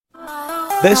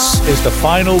This is the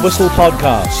Final Whistle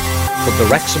podcast from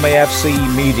the Wrexham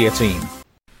AFC media team.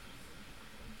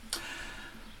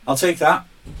 I'll take that.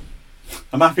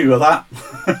 I'm happy with that.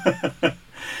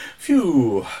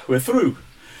 Phew, we're through.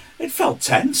 It felt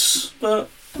tense, but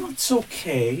that's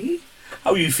okay.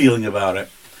 How are you feeling about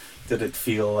it? Did it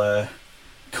feel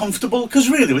comfortable? Because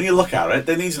really, when you look at it,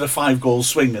 they needed a 5-goal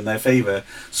swing in their favour,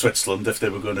 Switzerland, if they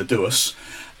were going to do us.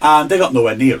 And they got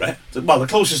nowhere near it. Well, the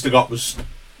closest they got was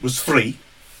 3.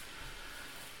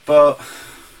 But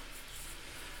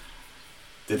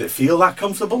did it feel that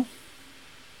comfortable?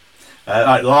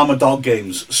 Right, Llama Dog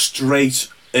Games, straight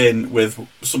in with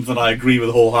something I agree with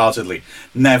wholeheartedly.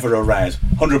 Never a red.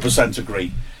 100%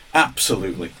 agree.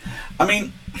 Absolutely. I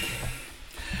mean,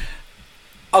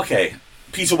 okay,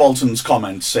 Peter Walton's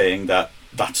comment saying that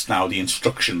that's now the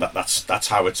instruction, that's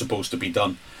how it's supposed to be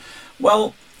done.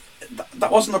 Well,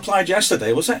 that wasn't applied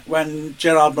yesterday, was it? When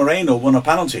Gerard Moreno won a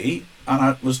penalty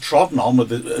and it was trodden on with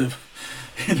the,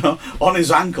 on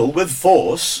his ankle with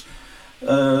force.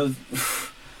 I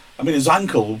mean, his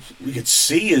ankle, you could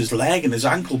see his leg and his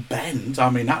ankle bend.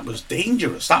 I mean, that was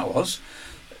dangerous, that was.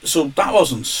 So that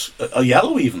wasn't a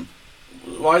yellow even.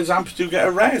 Why does Ampadu get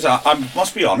a red? I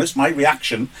must be honest, my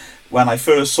reaction when I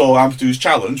first saw Ampadu's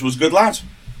challenge was good lad.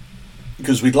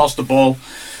 Because we'd lost the ball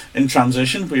in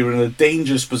transition, we were in a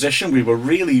dangerous position, we were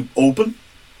really open.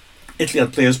 Italy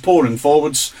had players pouring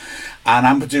forwards, and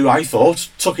Ampadu, I thought,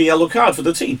 took a yellow card for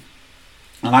the team.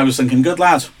 And I was thinking, good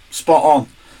lad, spot on.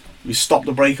 We stopped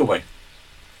the breakaway.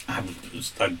 I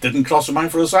didn't cross my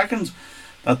mind for a second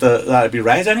that it'd be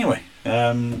red anyway.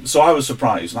 So I was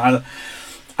surprised. And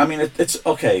I mean, it's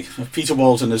okay. If Peter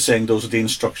Walton is saying those are the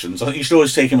instructions, I think you should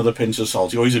always take him with a pinch of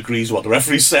salt. He always agrees what the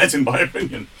referee said, in my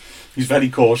opinion. He's very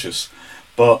cautious.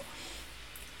 But,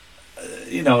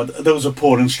 those are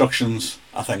poor instructions,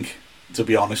 I think, to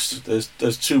be honest.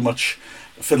 There's too much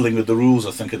fiddling with the rules,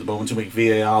 I think, at the moment to make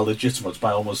VAR legitimate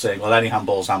by almost saying, well, any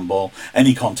handball's handball,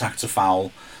 any contact's a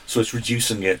foul. So it's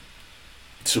reducing it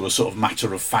to a sort of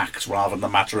matter of fact rather than a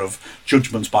matter of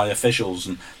judgment by officials.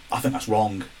 And I think that's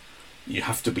wrong. You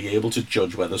have to be able to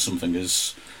judge whether something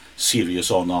is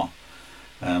serious or not.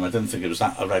 I didn't think it was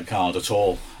a red card at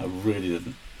all. I really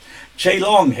didn't. Che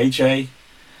Long, hey Che.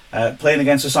 Playing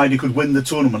against a side who could win the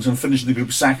tournament and finish the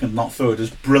group second, not third, is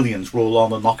brilliant. Roll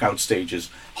on the knockout stages.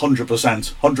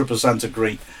 100%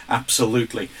 agree.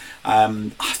 Absolutely.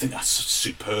 I think that's a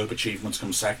superb achievement to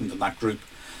come second in that group.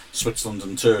 Switzerland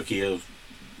and Turkey are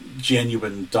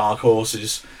genuine dark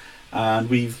horses, and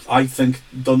we've, I think,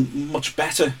 done much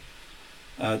better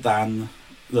than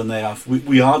they have.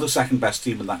 We are the second best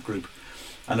team in that group,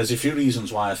 and there's a few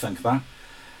reasons why I think that.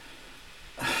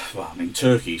 Well, I mean,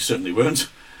 Turkey certainly weren't.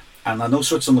 And I know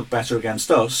Switzerland look better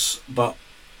against us, but,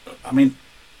 I mean,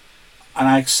 and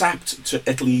I accept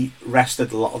Italy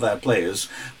rested a lot of their players,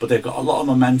 but they've got a lot of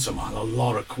momentum and a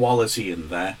lot of quality in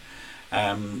there.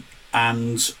 And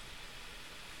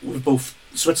with both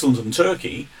Switzerland and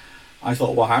Turkey, I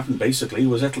thought what happened basically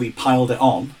was Italy piled it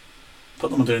on,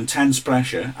 put them under intense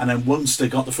pressure, and then once they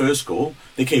got the first goal,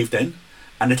 they caved in.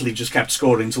 And Italy just kept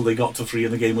scoring until they got to 3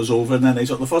 and the game was over, and then they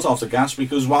took the foot off the gas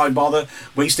because why bother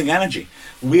wasting energy?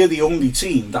 We're the only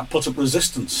team that put up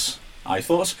resistance, I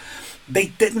thought. They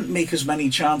didn't make as many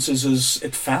chances as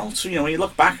it felt. When you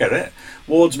look back at it,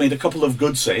 Ward's made a couple of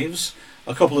good saves,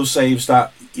 a couple of saves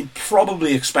that you'd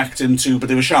probably expect him to, but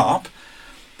they were sharp.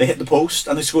 They hit the post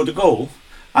and they scored a goal,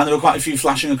 and there were quite a few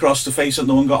flashing across the face that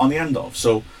no one got on the end of.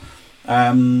 So,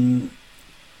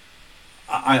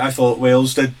 I thought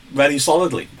Wales did very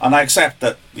solidly, and I accept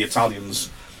that the Italians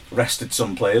rested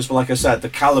some players, but like I said, the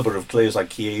calibre of players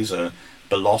like Chiesa,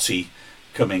 Belotti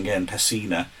coming in,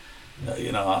 Pessina,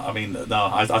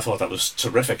 I thought that was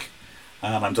terrific,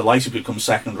 and I'm delighted we come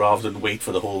second rather than wait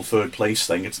for the whole third place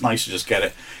thing. It's nice to just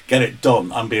get it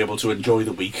done and be able to enjoy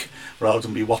the week rather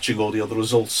than be watching all the other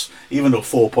results. Even though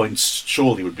 4 points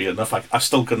surely would be enough, I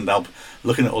still couldn't help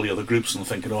looking at all the other groups and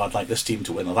thinking, I'd like this team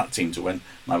to win or that team to win.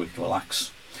 Now we can relax.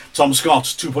 Tom Scott,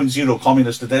 2.0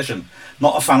 Communist Edition.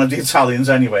 Not a fan of the Italians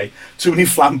anyway. Too many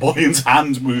flamboyant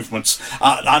hand movements.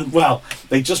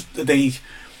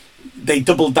 They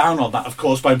doubled down on that, of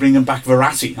course, by bringing back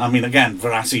Verratti. I mean, again,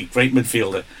 Verratti, great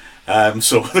midfielder.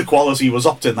 So the quality was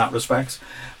upped in that respect.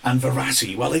 And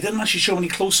Verratti, well, they didn't actually show any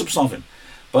close-ups of him.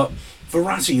 But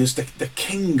Verratti is the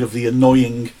king of the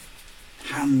annoying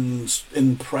hands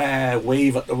in prayer,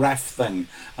 wave at the ref thing.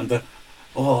 And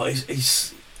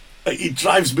he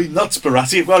drives me nuts,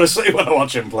 Verratti, I've got to say, when I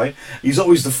watch him play. He's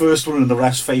always the first one in the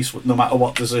ref's face, no matter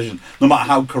what decision, no matter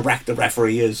how correct the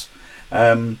referee is.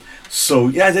 They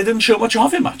didn't show much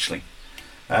of him, actually.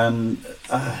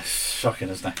 Shocking,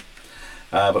 isn't it?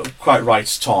 But quite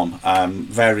right, Tom.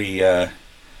 Very. I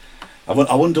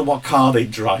wonder what car they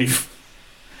drive.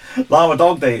 Llama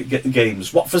Dog Day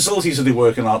games. What facilities are they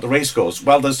working on at the racecourse?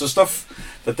 Well, there's the stuff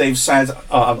that they've said.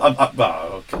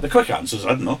 The quick answers, I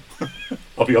don't know.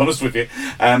 I'll be honest with you.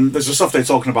 There's the stuff they're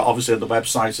talking about, obviously, on the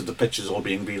website, and the pictures all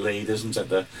being relayed, isn't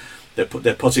it?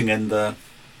 They're putting in the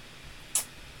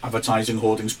advertising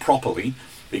hoardings properly,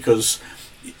 because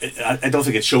I don't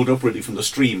think it showed up really from the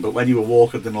stream, but when you were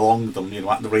walking along them,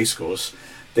 at the racecourse,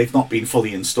 they've not been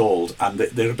fully installed, and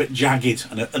they're a bit jagged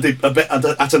and a bit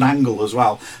at an angle as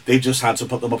well. They've just had to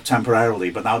put them up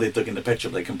temporarily, but now they've dug in the picture,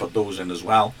 they can put those in as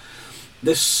well.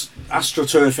 This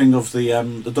astroturfing of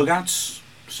the dugouts,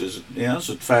 so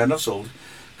fair enough, so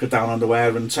go down under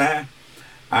wear and tear.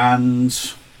 And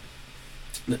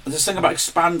this thing about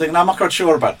expanding, and I'm not quite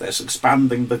sure about this,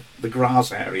 expanding the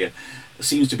grass area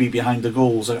seems to be behind the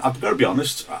goals. I've got to be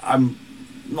honest, I'm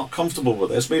not comfortable with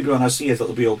this. Maybe when I see it,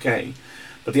 it'll be okay.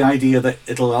 But the idea that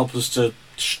it'll help us to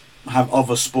have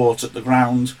other sports at the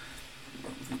ground,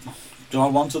 do I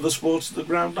want other sports at the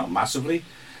ground? Not massively.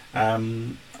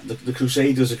 The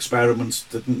Crusaders experiments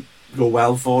didn't go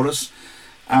well for us,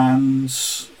 and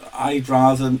I'd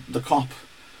rather the Kop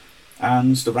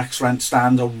and the Rex Rent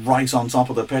stand are right on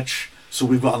top of the pitch, so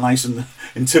we've got a nice and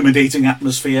intimidating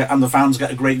atmosphere, and the fans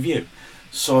get a great view.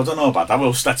 So I don't know about that.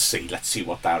 Well, let's see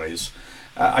what that is.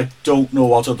 I don't know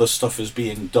what other stuff is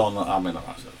being done. I mean,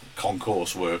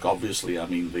 concourse work, obviously. I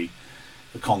mean, the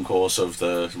concourse of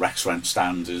the Rex Rent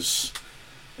stand is,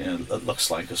 it looks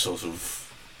like a sort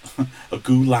of a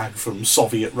gulag from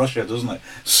Soviet Russia, doesn't it?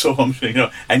 So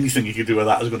anything you can do with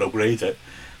that is going to upgrade it.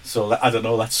 So I don't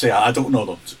know. Let's see. I don't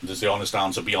know. There's the honest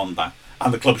answer beyond that.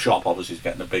 And the club shop obviously is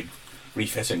getting a big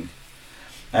refitting.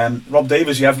 Rob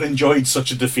Davis, you haven't enjoyed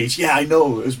such a defeat. Yeah, I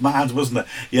know, it was mad, wasn't it?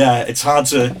 Yeah, it's hard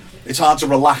to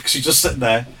relax. You're just sitting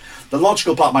there. The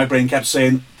logical part of my brain kept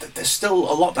saying there's still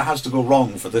a lot that has to go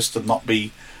wrong for this to not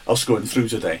be us going through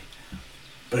today.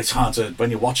 But it's hard to,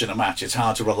 when you're watching a match, it's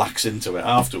hard to relax into it.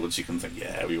 Afterwards you can think,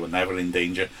 yeah, we were never in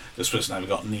danger. This person never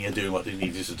got near doing what they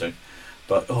needed to do.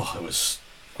 But it was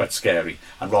quite scary.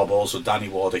 And Rob also, Danny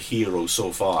Ward, a hero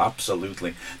so far,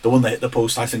 absolutely. The one that hit the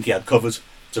post, I think he had covered,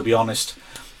 to be honest.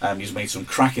 He's made some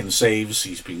cracking saves.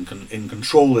 He's been in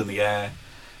control in the air,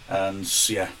 and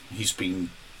yeah, he's been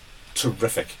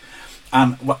terrific.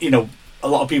 And a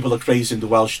lot of people are praising the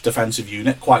Welsh defensive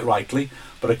unit, quite rightly,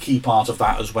 but a key part of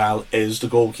that as well is the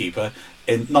goalkeeper,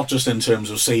 in not just in terms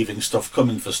of saving stuff,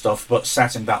 coming for stuff, but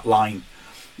setting that line.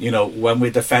 When we're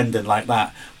defending like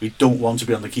that, we don't want to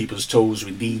be on the keeper's toes.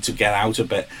 We need to get out a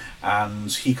bit,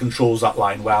 and he controls that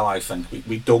line well. I think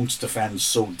we don't defend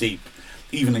so deep,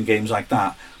 even in games like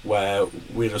that, where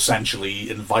we're essentially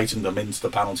inviting them into the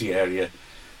penalty area.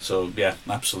 So yeah,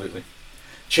 absolutely.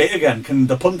 Che again, can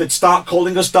the pundits start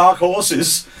calling us dark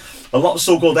horses? A lot of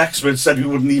so-called experts said we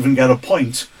wouldn't even get a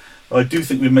point. But I do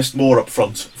think we missed more up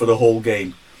front for the whole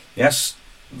game. Yes,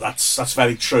 that's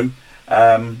very true.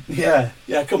 Yeah,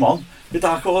 come on, the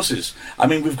dark horses. I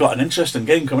mean, we've got an interesting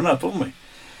game coming up, haven't we?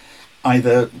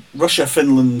 Either Russia,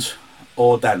 Finland,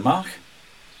 or Denmark.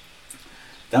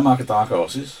 Denmark are dark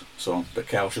horses, so I'm a bit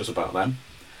cautious about them.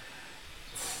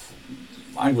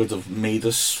 I would have made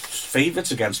us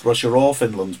favourites against Russia or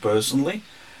Finland, personally.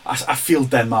 I feel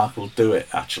Denmark will do it,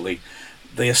 actually.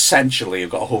 They essentially have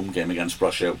got a home game against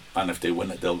Russia, and if they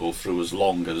win it, they'll go through, as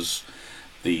long as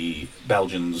the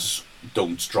Belgians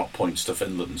don't drop points to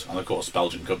Finland. And of course,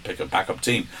 Belgium could pick a backup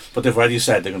team. But they've already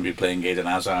said they're going to be playing Eden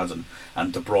Hazard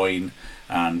and De Bruyne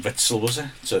and Witsel, was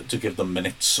it, to give them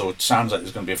minutes. So it sounds like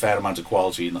there's going to be a fair amount of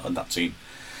quality in that team.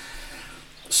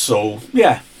 So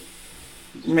yeah,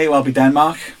 may well be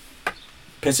Denmark.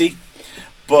 Pity,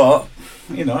 but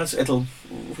we've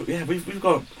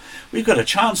got a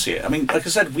chance here. I mean, like I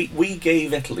said, we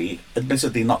gave Italy,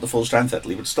 admittedly not the full strength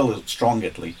Italy, but still a strong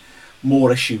Italy,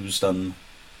 more issues than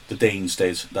the Danes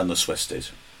did, than the Swiss did,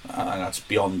 and that's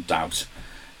beyond doubt.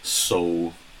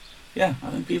 So yeah,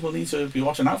 I think people need to be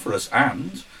watching out for us.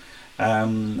 And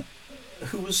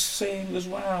who was saying as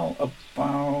well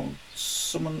about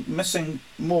someone missing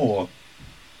more?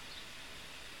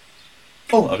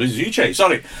 Oh, it was Uche,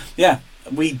 sorry. Yeah,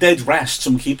 we did rest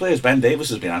some key players. Ben Davis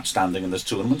has been outstanding in this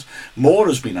tournament. Moore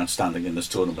has been outstanding in this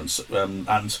tournament.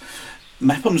 And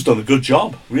Mepham's done a good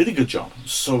job, really good job.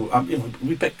 So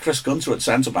we picked Chris Gunter at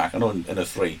centre-back, I know, in a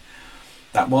 3.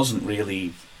 That wasn't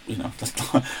really,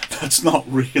 that's not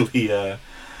really...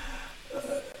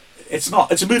 it's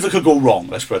a move that could go wrong,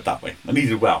 let's put it that way. And he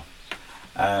did well.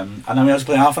 And then we had to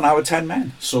play half an hour, 10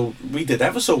 men. So we did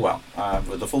ever so well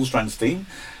with the full-strength team.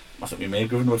 I think we may have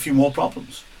given them a few more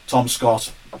problems. Tom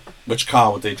Scott, which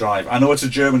car would they drive? I know it's a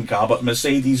German car, but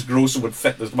Mercedes Grosser would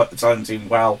fit the Italian team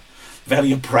well.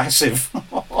 Very impressive.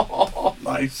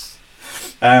 Nice.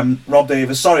 Rob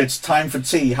Davis, sorry, it's time for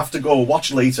tea. Have to go.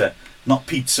 Watch later. Not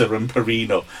pizza and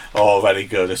Perino. Oh, very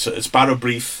good. It's Barra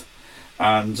Brief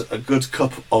and a good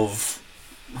cup of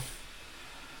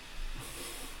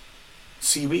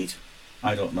seaweed?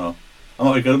 I don't know. I'm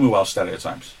not very good at Welsh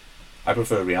stereotypes. I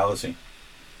prefer reality.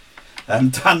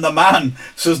 Dan the Man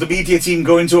says, the media team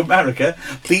going to America?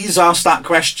 Please ask that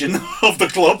question of the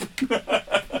club.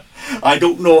 I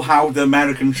don't know how the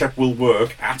American trip will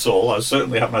work at all. I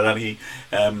certainly haven't had any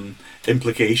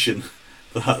implication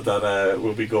that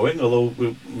we'll be going, although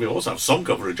we also have some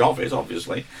coverage of it,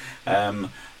 obviously.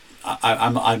 I'm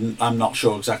not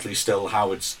sure exactly still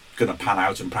how it's going to pan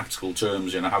out in practical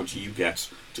terms. How do you get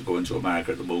to go into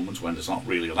America at the moment when it's not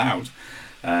really allowed?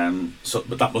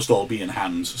 But that must all be in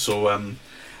hand. So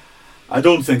I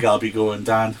don't think I'll be going,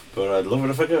 Dan, but I'd love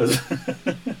it if I could.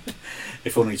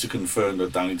 If only to confirm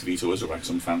that Danny DeVito is a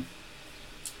Wrexham fan.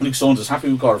 Luke Saunders,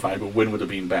 happy with qualifying, but win would have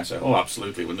been better. Oh,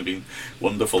 absolutely, wouldn't have been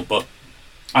wonderful. But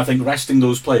I think resting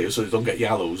those players so they don't get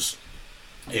yellows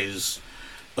is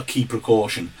a key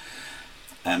precaution.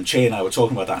 Che and I were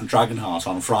talking about that in Dragonheart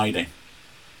on Friday.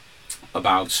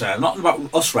 About not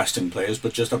about us resting players,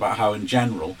 but just about how in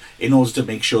general, in order to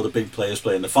make sure the big players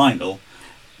play in the final,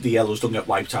 the yellows don't get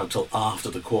wiped out till after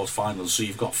the quarterfinals. So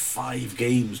you've got 5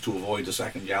 games to avoid a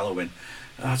second yellow in.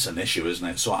 That's an issue, isn't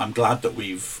it? So I'm glad that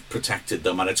we've protected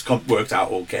them and it's worked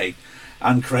out okay.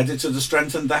 And credit to the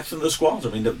strength and depth in the squad. I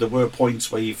mean, there were points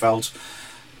where you felt,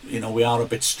 we are a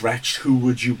bit stretched. Who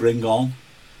would you bring on?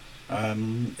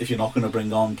 If you're not going to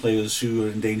bring on players who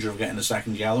are in danger of getting a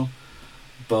second yellow.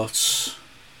 But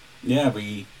yeah,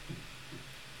 we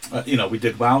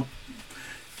did well.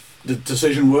 The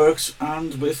decision worked,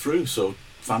 and we're through. So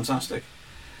fantastic.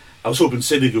 I was hoping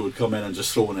Sidigu would come in and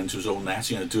just throw one into his own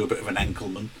net, do a bit of an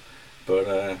Enkelman.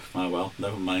 But oh well,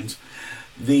 never mind.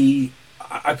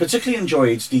 I particularly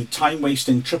enjoyed the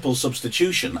time-wasting triple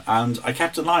substitution, and I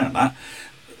kept an eye on that.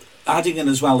 Adding in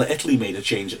as well that Italy made a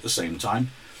change at the same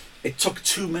time. It took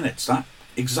 2 minutes.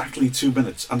 Exactly 2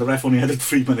 minutes, and the ref only added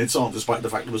 3 minutes on, despite the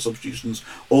fact there were substitutions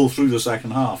all through the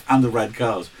second half and the red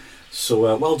card.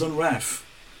 So well done, ref.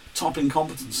 Top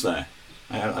incompetence there.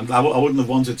 I wouldn't have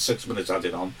wanted 6 minutes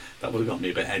added on. That would have got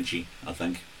me a bit edgy, I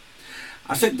think.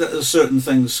 I think that certain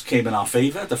things came in our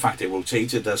favour. The fact they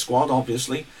rotated their squad,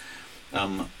 obviously.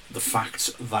 The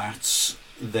fact that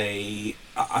they,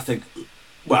 I think,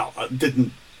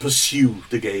 didn't pursue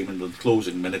the game in the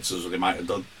closing minutes as they might have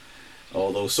done.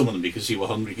 Although some of them, because he were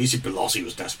hungry. You see, Belossi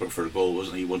was desperate for a goal,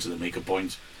 wasn't he? He wanted to make a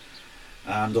point.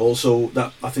 And also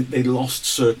that I think they lost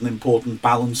certain important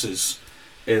balances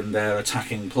in their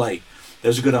attacking play.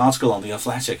 There's a good article on in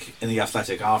the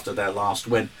Athletic after their last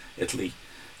win, Italy,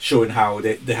 showing how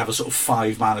they have a sort of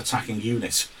 5-man attacking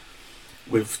unit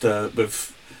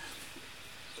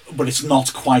but it's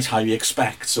not quite how you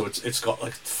expect. So it's got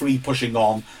like 3 pushing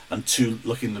on and 2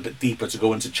 looking a bit deeper to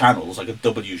go into channels, like a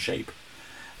W shape.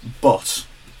 But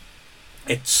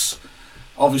it's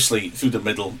obviously through the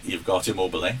middle you've got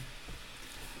Immobile,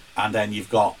 and then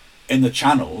you've got in the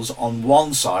channels on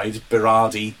one side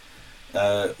Berardi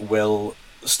will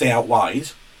stay out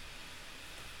wide,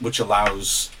 which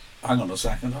allows, hang on a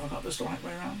second, have I got this the right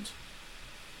way around?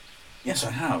 Yes,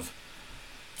 I have.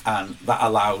 And that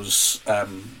allows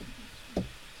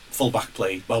full-back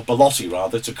play, Belotti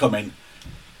rather, to come in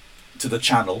to the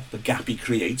channel, the gap he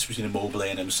creates between Immobile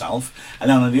and himself. And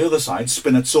then on the other side,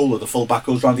 Spinazzola, the full-back,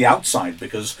 goes around the outside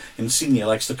because Insigne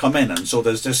likes to come in, and so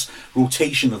there's this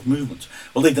rotation of movement.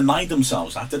 Well, they denied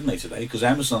themselves that, didn't they, today? Because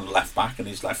Emerson on the left-back and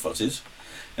he's left-footed.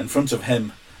 In front of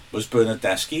him was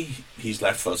Bernardeschi, he's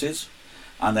left-footed.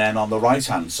 And then on the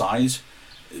right-hand side,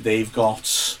 they've got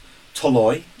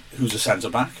Toloi, who's a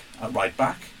centre-back, at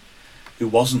right-back, who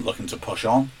wasn't looking to push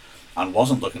on and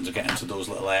wasn't looking to get into those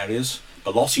little areas.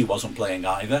 Belotti wasn't playing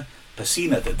either.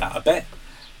 Pessina did that a bit.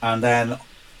 And then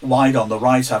wide on the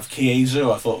right have Chiesa,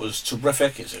 who I thought was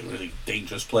terrific. He's a really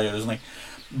dangerous player, isn't he?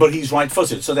 But he's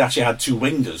right-footed, so they actually had 2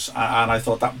 wingers. And I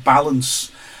thought that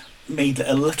balance made it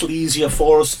a little easier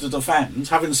for us to defend.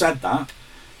 Having said that,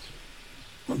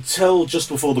 until just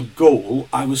before the goal,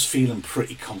 I was feeling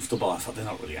pretty comfortable. I thought they're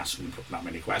not really asking that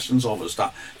many questions of us.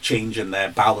 That change in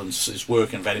their balance is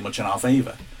working very much in our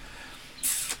favour.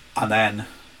 And then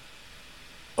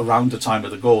around the time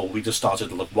of the goal, we just started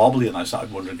to look wobbly, and I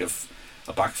started wondering if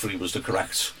a back 3 was the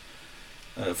correct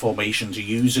formation to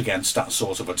use against that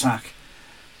sort of attack.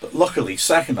 But luckily,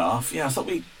 second half, I thought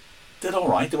we did all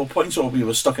right. There were points where we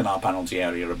were stuck in our penalty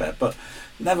area a bit, but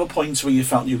never points where you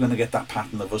felt you were going to get that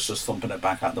pattern of us just thumping it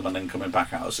back at them and then coming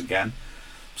back at us again.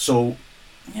 So,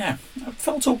 yeah, I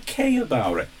felt okay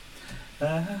about it.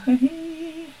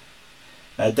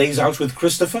 Days out with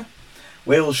Christopher.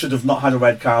 Wales should have not had a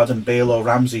red card and Bale or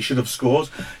Ramsey should have scored.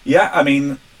 Yeah, I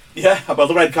mean, yeah, well,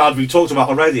 the red card we talked about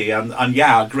already, and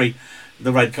yeah, I agree.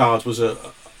 The red card was a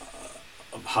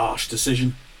harsh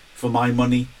decision for my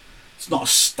money. It's not a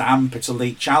stamp, it's a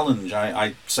late challenge.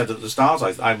 I said at the start,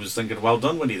 I was thinking well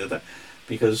done when he did it,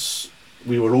 because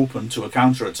we were open to a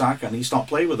counter-attack and he stopped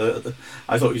play with it.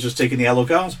 I thought he was just taking the yellow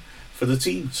card for the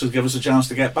team to give us a chance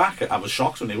to get back. I was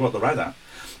shocked when he wrote the red out.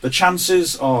 The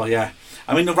chances, oh yeah.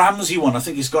 I mean, the Ramsey one, I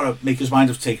think he's got to make his mind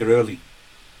up to take it early.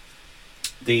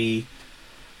 The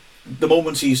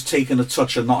moment he's taken a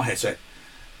touch and not hit it,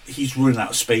 he's running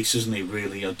out of space, isn't he,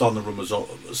 really? Donnarumma's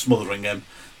smothering him.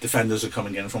 Defenders are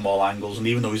coming in from all angles, and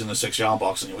even though he's in the 6-yard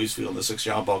box and you always feel in the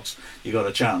 6-yard box you got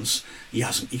a chance, he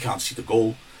can't see the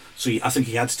goal. So I think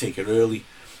he had to take it early.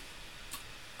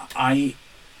 I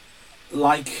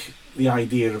like the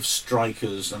idea of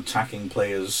strikers and attacking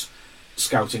players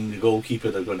scouting the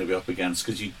goalkeeper they're going to be up against,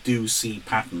 because you do see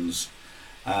patterns.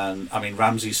 And I mean,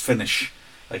 Ramsey's finish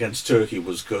against Turkey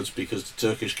was good because the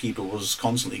Turkish keeper was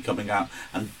constantly coming out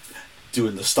and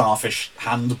doing the starfish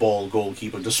handball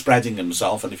goalkeeper, just spreading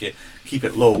himself, and if you keep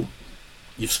it low,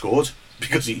 you've scored,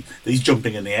 because he's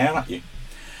jumping in the air at you.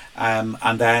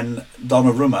 And then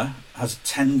Donnarumma has a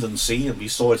tendency, and we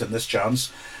saw it in this chance,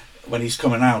 when he's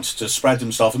coming out, to spread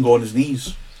himself and go on his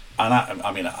knees. And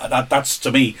that's,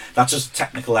 to me, that's just a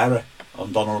technical error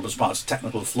on Donnarumma's part. It's a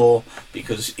technical flaw,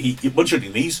 because once you're on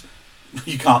your knees,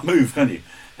 you can't move, can you?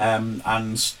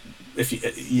 And if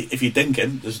you're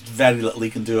dinking, there's very little he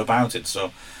can do about it.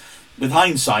 So, with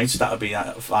hindsight, that would be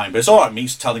fine. But it's all right, me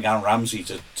telling Aaron Ramsey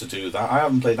to do that. I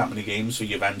haven't played that many games for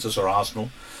Juventus or Arsenal,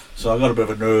 so I've got a bit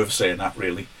of a nerve saying that,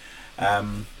 really.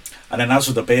 And then as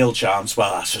for the Bale chance,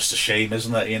 well, that's just a shame,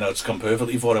 isn't it? You know, it's come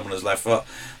perfectly for him on his left foot.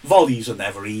 Volleys are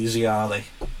never easy, are they?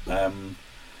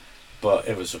 But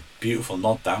it was a beautiful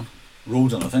nod down.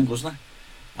 Rodon, I think, wasn't it?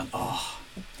 And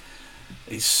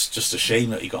it's just a shame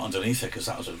that he got underneath it, because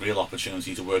that was a real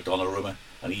opportunity to work Donnarumma,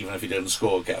 and even if he didn't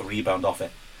score, get a rebound off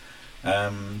it.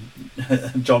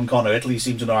 John Connor, Italy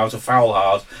seemed to know how to foul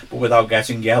hard, but without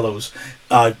getting yellows.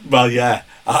 Well, yeah,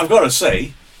 I've got to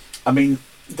say, I mean,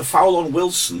 the foul on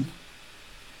Wilson,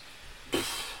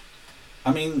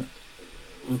 I mean,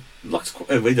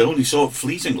 we only saw it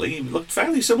fleetingly. It looked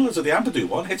fairly similar to the Ampadu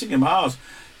one, hitting him hard,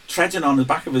 treading on the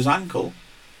back of his ankle.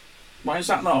 Why is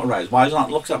that not a red? Why is that not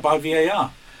looked at by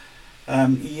VAR? My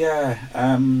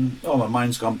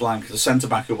mind's gone blank. The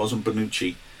centre-back who wasn't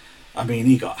Bonucci, I mean,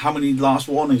 he got, how many last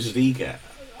warnings did he get?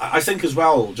 I think as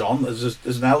well, John, there's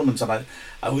an element, and I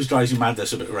always drives me mad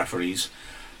this a bit, referees.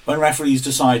 When referees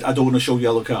decide, I don't want to show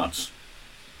yellow cards,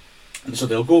 and so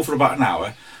they'll go for about an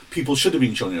hour. People should have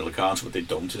been shown yellow cards, but they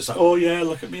don't. It's like, oh yeah,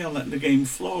 look at me, I'm letting the game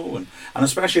flow. And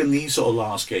especially in these sort of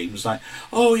last games, like,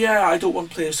 oh yeah, I don't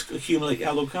want players to accumulate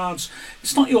yellow cards.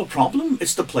 It's not your problem,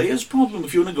 it's the player's problem.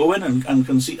 If you want to go in and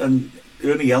concede and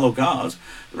earn a yellow card,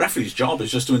 the referee's job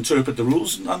is just to interpret the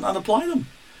rules and apply them.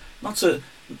 Not to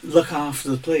look after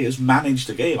the players, manage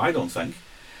the game, I don't think.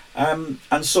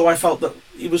 And so I felt that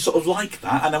he was sort of like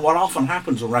that. And then what often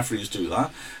happens when referees do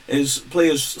that is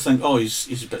players think, oh,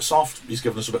 he's a bit soft, he's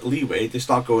given us a bit of leeway. They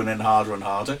start going in harder and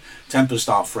harder, tempers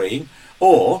start fraying,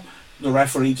 or the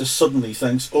referee just suddenly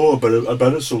thinks, oh, I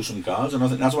better show some cards. And I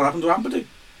think that's what happened to Ampadu.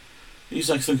 He's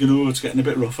like thinking, oh, it's getting a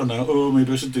bit rougher now, oh,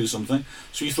 maybe I should do something.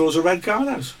 So he throws a red card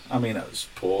out. I mean, it was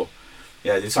poor.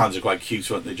 Yeah, the Italians are quite cute,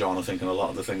 weren't they, John? I think in a lot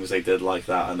of the things they did like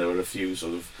that, and there were a few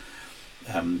sort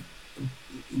of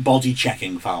body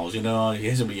checking fouls. You know, you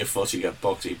hit him with your foot, you get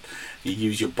booked. You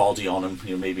use your body on him,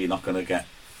 you're maybe not going to get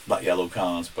that yellow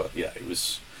card. But yeah, it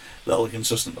was a little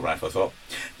inconsistent, the ref, I thought.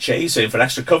 Che saying for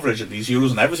extra coverage of these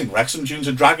Euros and everything, Wrexham tunes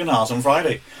a Dragonheart on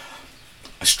Friday.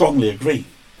 I strongly agree.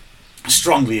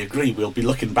 We'll be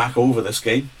looking back over this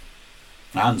game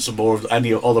and some more of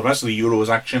all the rest of the Euros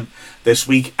action this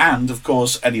week, and of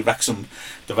course any Wrexham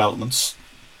developments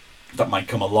that might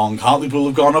come along. Hartlepool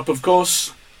have gone up, of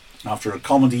course, after a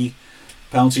comedy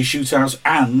penalty shootout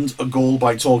and a goal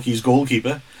by Torquay's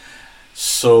goalkeeper.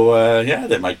 So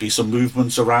there might be some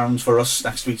movements around for us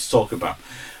next week to talk about.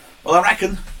 Well, I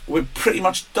reckon we're pretty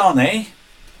much done, eh?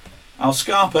 Al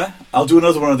Scarpa, I'll do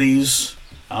another one of these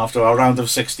after our round of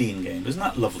 16 game. Isn't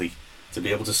that lovely to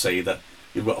be able to say that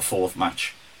you've got a fourth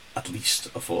match, at least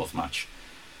a fourth match?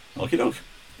 Okie doke.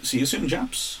 See you soon,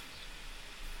 chaps.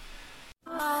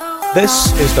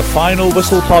 This is the Final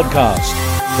Whistle podcast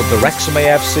from the Wrexham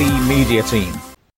AFC media team.